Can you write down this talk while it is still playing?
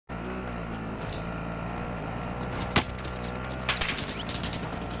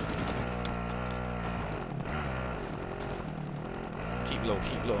Keep low,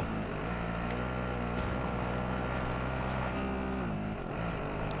 keep low.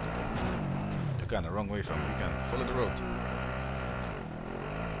 You're going the wrong way, fam. You can follow the road.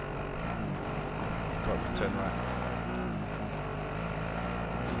 Got to turn right.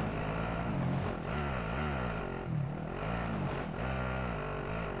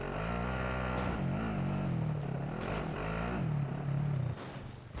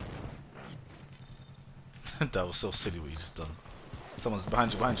 That was so silly what you just done. Someone's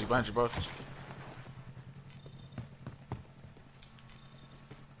behind you, bro. On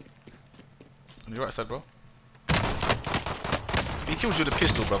your right side, bro. He kills you with a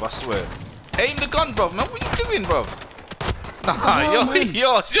pistol, bro, I swear. Aim the gun, bro, man. What are you doing, bro? Nah, you're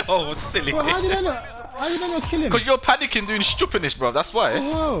silly. Bro, how did I not kill him? Because you're panicking doing stupidness, bro, that's why.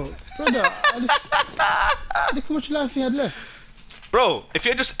 Oh, brother. Look how much life he had left. Bro, if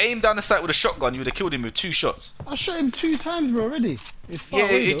you had just aimed down the sight with a shotgun, you would have killed him with 2 shots. I shot him 2 times, bro, already. It's far Yeah,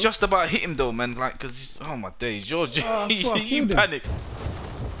 away, it though. just about hit him though, man. Like, cause oh my days, you panic.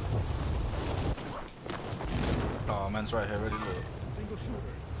 Oh, man's right here, ready. Look. Single shooter.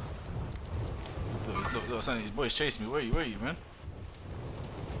 Look, son, his boys chasing me. Where are you, man?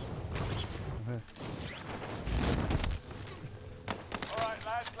 Okay. All right,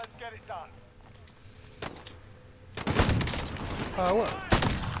 lads, let's get it done. What?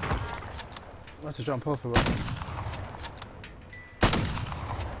 I had to jump off of it.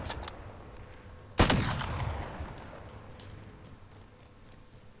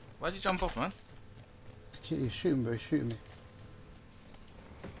 Why'd you jump off, man? He's shooting, bro. He's shooting me.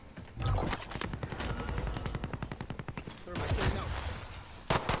 Do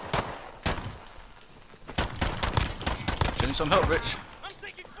you need some help, Rich? I'm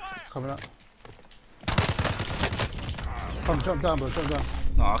taking fire. Coming up. Come, jump down, bro. Jump down.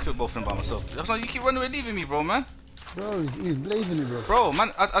 No, I killed both of them by myself. That's why you keep running away, leaving me, bro, man. Bro, he's blazing me, bro. Bro,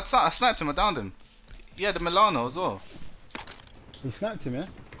 man, I sniped him. I downed him. Yeah, the Milano as well. He sniped him, yeah?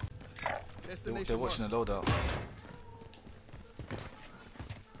 They're watching the loadout.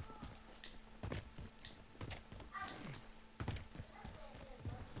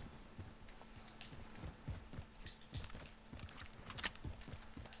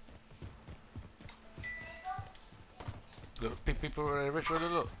 Look, people, Rich,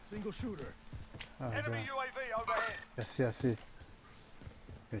 look. Single shooter. Oh, Enemy damn. UAV overhead. Yeah, I see.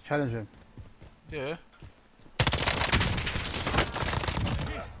 Yeah, challenge him. Yeah.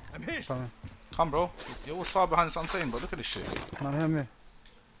 I'm hit. Coming. Come, bro. You're always far behind something, but look at this shit. No, I'm here.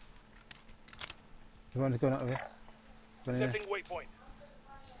 You want to go out here? Go in here. Setting waypoint.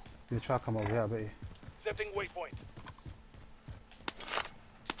 You try to come over here, I bet you. Setting waypoint.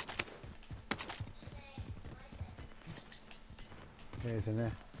 Yeah, he's in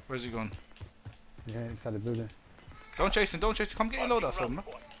there. Where's he gone? Yeah, inside the building. Don't chase him, Come get your loadout from him, man.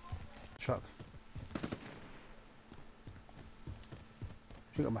 Truck.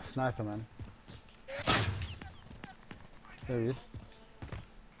 You got my sniper, man. There he is.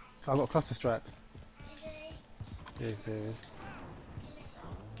 I got cluster strike. There he is.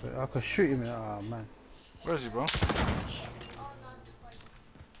 But I could shoot him in. Oh man. Where is he, bro?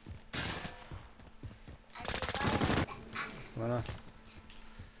 Why not?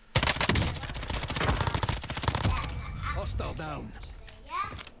 Hostile down.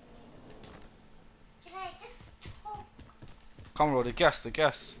 Come, bro, the gas.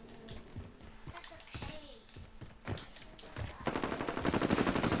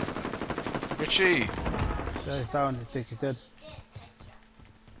 Richie! Yeah, he's down. I think he's dead.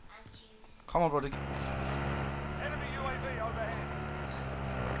 Come on, bro. Enemy UAV overhead.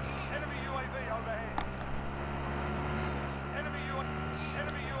 Enemy UAV overhead. Enemy UAV.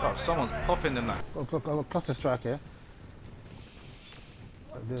 Bro, someone's overhead. popping them now. I got cluster strike here.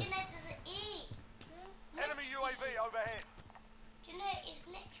 Like this. Enemy UAV overhead.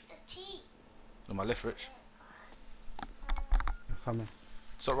 On my left, Rich. I'm coming.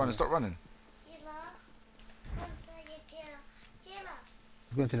 Stop running.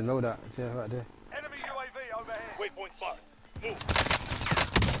 I'm going to the loadout. It's there, right there. Enemy UAV overhead. Waypoint spot. Move.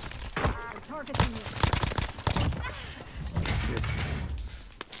 I'm targeting you.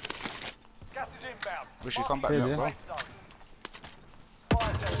 Gas is inbound. Richie, come back Yeah, now, yeah. bro. Safe zone.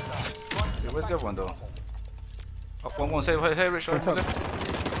 Fire sensor. Yeah, where's the other one, though? Up one, say, hey, Rich, On over top. there.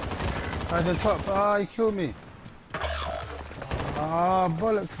 Right on top. Ah, he killed me. Ah,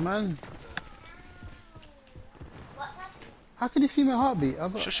 bollocks, man. How can you see my heartbeat? I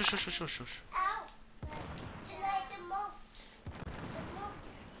got. Shush.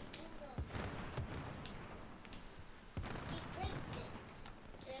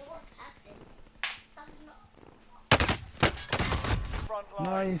 Front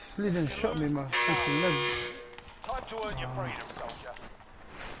No, he slid and shot me, my fucking leg. Time to earn your freedom, soldier.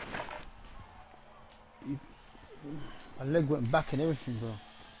 My leg went back and everything, bro.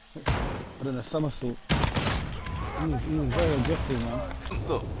 I done a somersault. He was very aggressive, man.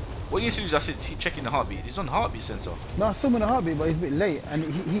 Look, what you need to do is actually checking the heartbeat. He's on the heartbeat sensor. No, I saw him in a heartbeat, but he's a bit late, and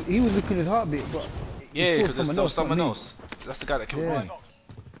he was looking at his heartbeat, but Yeah, because there's still not someone me. else. That's the guy that killed Yeah. me.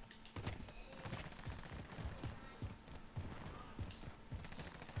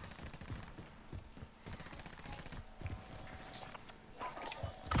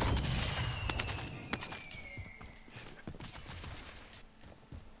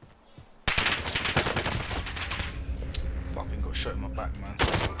 Fucking got shot in my back, man.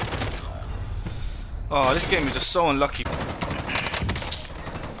 Oh, this game is just so unlucky.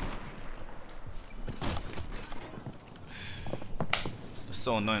 It's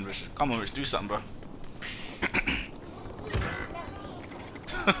so annoying, Rich. Come on, Rich, do something, bro.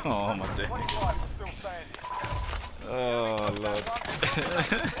 Oh my days. 25 still standing. Oh lord.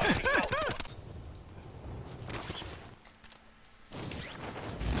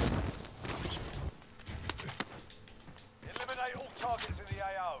 Eliminate all targets in the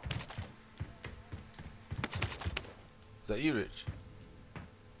AO. Is that you, Rich?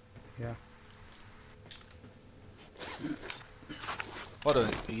 Yeah. Hold on,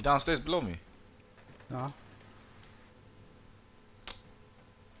 are you downstairs below me? Nah.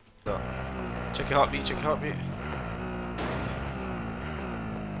 No. Check your heartbeat, check your heartbeat.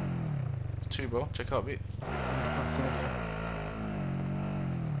 Two, bro, check your heartbeat.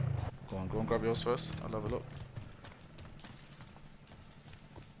 Go on, grab yours first. I'll have a look.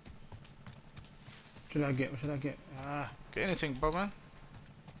 What should I get? What should I get? Ah. Get anything, bro, man.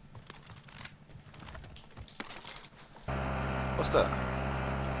 What's that?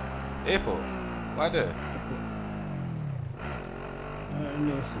 Airport? Why there?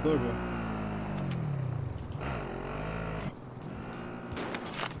 No, it's a good, bro.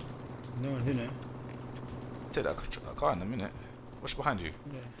 No one's in it. Take that car in a minute. What's behind you?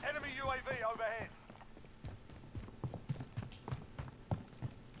 Yeah. Enemy UAV overhead.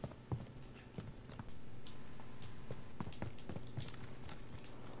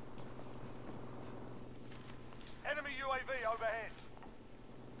 Enemy UAV overhead.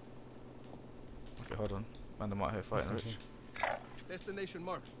 Okay, hold on. Man, them out here fighting, Rich. Destination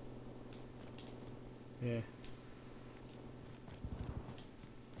marked. Yeah.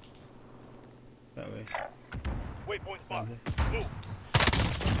 That way. Waypoint spot. Okay. Move.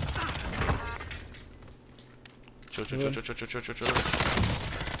 Chill.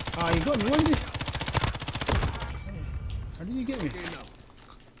 Ah, you got me. What is this? How did you get me? Okay, now.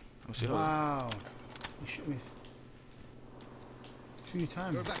 Let's see how. Wow. You shot me 3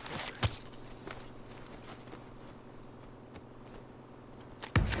 times. You're back, soldier.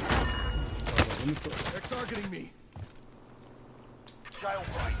 Let me put. They're targeting me.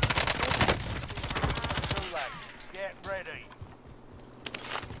 Jailbreak. Too late. Get ready.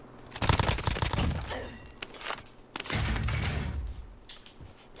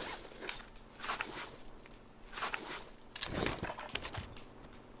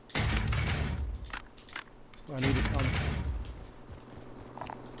 I need it.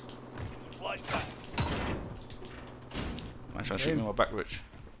 Flight back. Man, trying to shoot me in my back, Rich.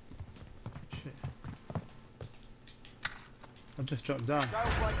 Shit. I just dropped down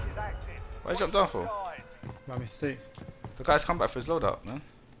Jailbreak is active. Why you jump down for? Skies. by mistake. The guy's come back for his loadout, man.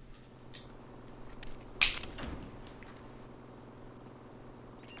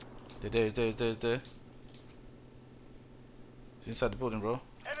 He's there. He's inside the building, bro.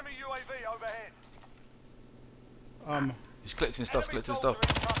 Enemy UAV overhead. He's collecting stuff, Enemy collecting soldier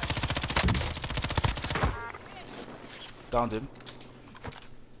stuff. incoming. Downed him.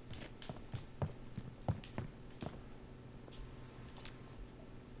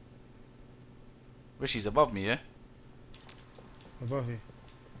 Richie's above me, yeah? Above you.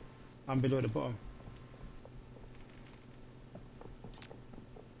 I'm below the bottom.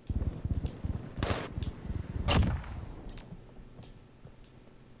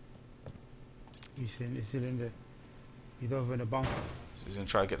 He's still in there. He's over in the bunker. So he's gonna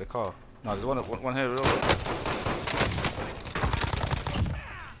try to get the car. No, there's one here. Over.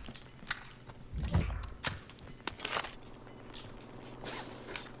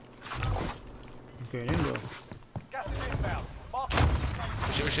 He's going in though. Gas is inbound. Mark.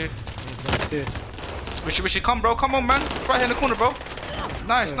 Richie. He's downstairs. Richie, come, bro. Come on, man. Right here in the corner, bro.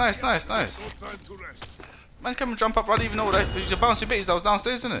 Nice. No time to rest. Man, come and jump up. I didn't even know that. It was a bouncy bit that was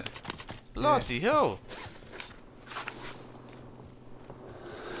downstairs, isn't it? Bloody hell.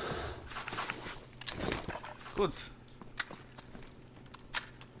 Good.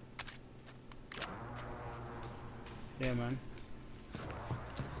 Yeah, man.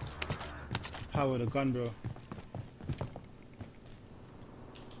 Power the gun, bro.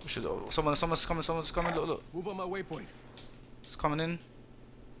 We should. Oh, someone's coming. Someone's coming. Look, look. Move on my waypoint. It's coming in.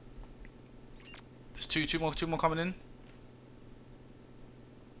 There's two more coming in.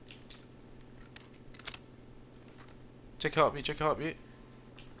 Check your heartbeat. Check your heartbeat.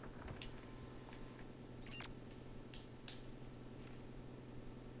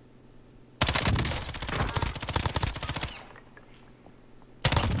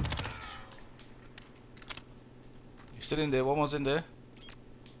 He's still in there. One more's in there.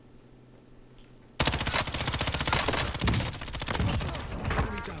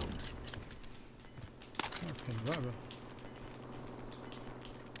 Enemy down. Okay, right, bro.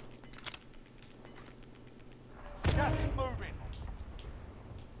 Gas is moving.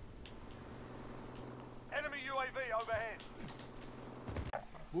 Enemy UAV overhead.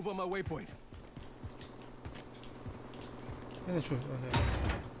 Move on my waypoint. Yeah, that's true. Okay.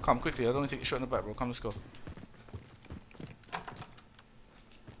 Come quickly. I don't want to take you shot in the back, bro. Come, let's go.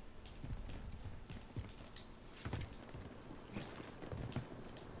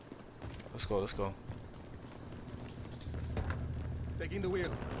 Let's go. Let's go. Taking the wheel.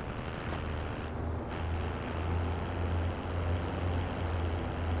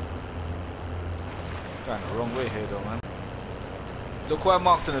 Going the wrong way here, though, man. Look where I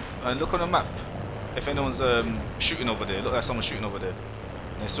marked on the look on the map. If anyone's shooting over there, look like someone's shooting over there.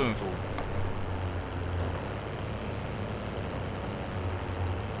 In their swimming pool.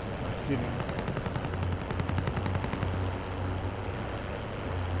 I see them.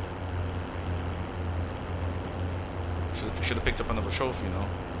 Should have picked up another trophy, you know.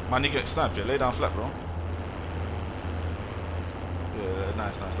 Man, you get sniped, yeah. Lay down flat, bro. Yeah,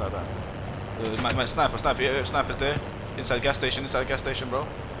 nice, like that. My sniper, yeah, sniper's there. Inside gas station, bro.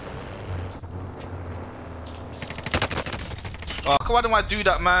 Oh, why do I do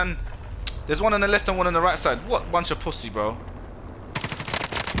that, man? There's one on the left and one on the right side. What bunch of pussy, bro.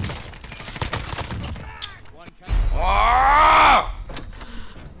 Ah!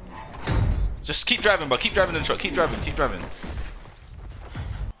 Just keep driving, bro. Keep driving in the truck. Keep driving.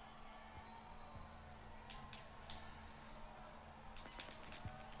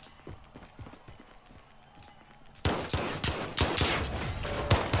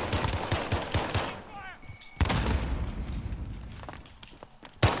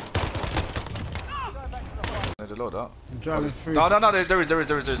 There's a load up. I'm driving through. No, there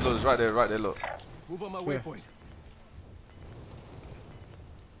is loads. Right there, look. Move on my Where? waypoint.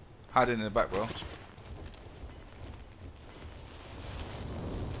 Hiding in the back, bro.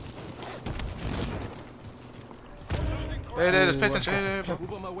 Hey, there's pay attention. Hey,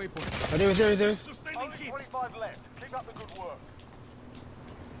 Move on my waypoint. Oh, there is. Sustaining Only hits. 25 left. Keep up the good work.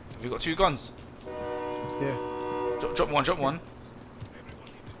 Have you got 2 guns? Yeah. Drop one.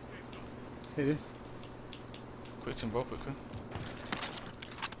 Here it is. Quick thing, bro, quick.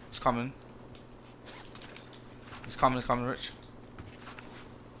 It's coming. It's coming, Rich.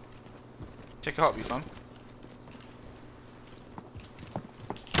 Take a heartbeat, fam.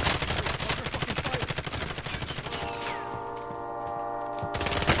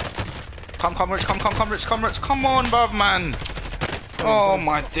 Come, Rich. Come on, bruv, man. Oh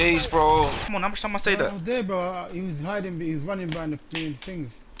my days, bro. Come on, how much time I say I that? was there, bro. He was hiding, he was running behind the main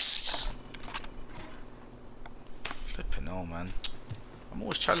things. Flipping hell, man. I'm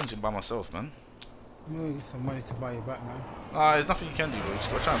always challenging by myself, man. I'm gonna get some money to buy you back, man. There's nothing you can do, bro. Just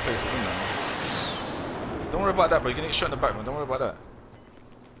gotta try and play to win, man. Don't worry about that, bro. You're gonna get shot in the back, man. Don't worry about that.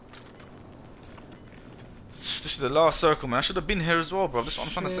 This is the last circle, man. I should have been here as well, bro. That's what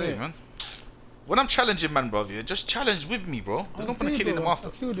I'm trying to say, man. When I'm challenging, man, bro, yeah, just challenge with me, bro. There's no point in killing him after.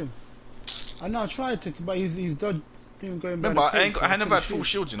 I killed him. I know I tried to, but he's dodged. Going Remember, I never had full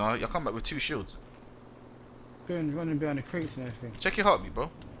shield. shields, you know. I come back with 2 shields. Going running behind the crates and everything. Check your heartbeat, bro.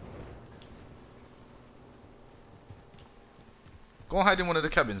 Go and hide in one of the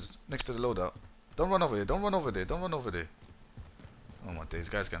cabins next to the loadout. Don't run over there. Don't run over there. Oh my days,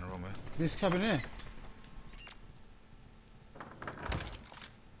 guy's going the wrong way. This cabin here.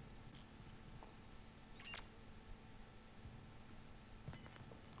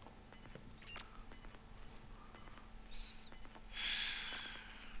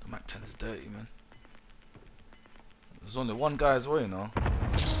 The Mac 10 is dirty, man. There's only one guy as well, you know.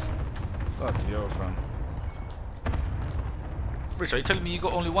 God, yo, fam. Rich, are you telling me you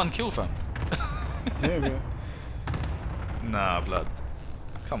got only 1 kill, fam? Yeah, bro. Nah, blood.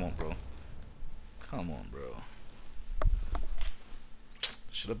 Come on, bro.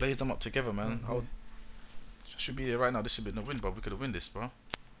 Should have blazed them up together, man. Okay. Should be here right now. This should be the win, bro. We could have win this, bro.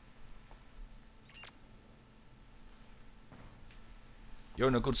 You're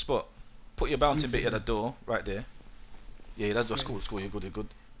in a good spot. Put your bouncing bit at the door, right there. Yeah, that's cool. You're good. You're good.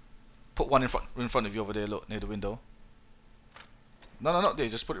 Put one in front of you over there. Look near the window. No, not there.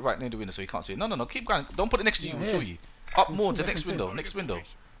 Just put it right near the window so you can't see it. No. Keep going. Don't put it next to you. We'll kill you. Up more to the next window. Next window.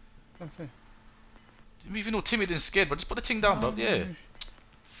 Okay. Even though timid and scared, but just put the thing down, bro. Yeah.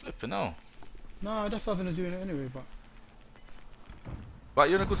 Flipping hell. No, that's what I was gonna do it anyway, but.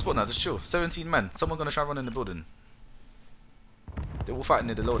 Right, you're in a good spot now. Just chill. 17 men. Someone gonna try run in the building. They're all fighting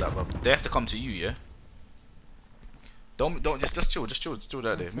near the loadout, bro. They have to come to you, yeah. Don't just chill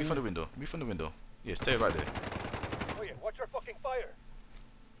right there. Move from the window. Move from the window. Yeah, stay right there. Oh yeah, watch your fucking fire.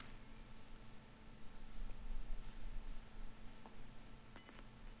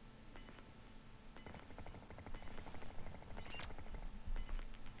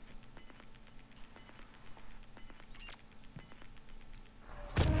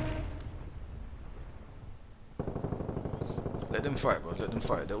 Let them fight, bro. Let them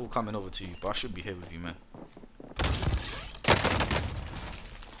fight. They're all coming over to you, but I should be here with you, man.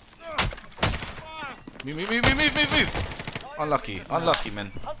 Move. Unlucky,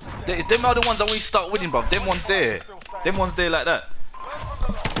 man. Them are the ones that we start winning, bro. Them ones there like that.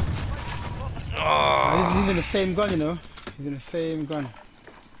 He's in the same gun, you know. He's in the same gun.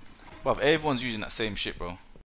 Bro, everyone's using that same shit, bro.